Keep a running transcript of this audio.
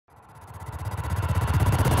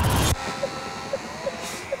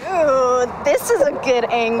This is a good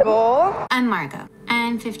angle. I'm Margot.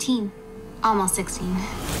 I'm 15, almost 16.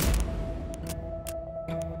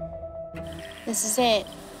 This is it.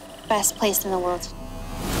 Best place in the world.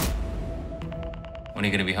 When are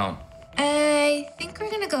you gonna be home? I think we're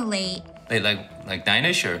gonna go late. Late, like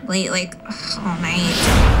 9-ish or? Late, like, all night.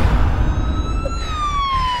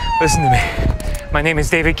 Listen to me. My name is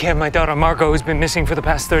David Kim. My daughter Margot has been missing for the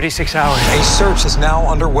past 36 hours. A search is now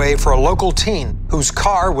underway for a local teen whose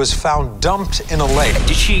car was found dumped in a lake.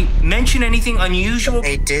 Did she mention anything unusual?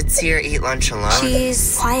 I did see her eat lunch alone.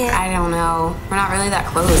 She's quiet. I don't know. We're not really that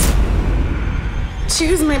close.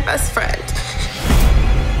 She was my best friend.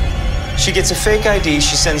 She gets a fake ID,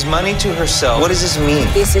 she sends money to herself. What does this mean?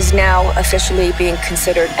 This is now officially being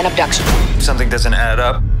considered an abduction. Something doesn't add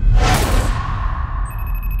up.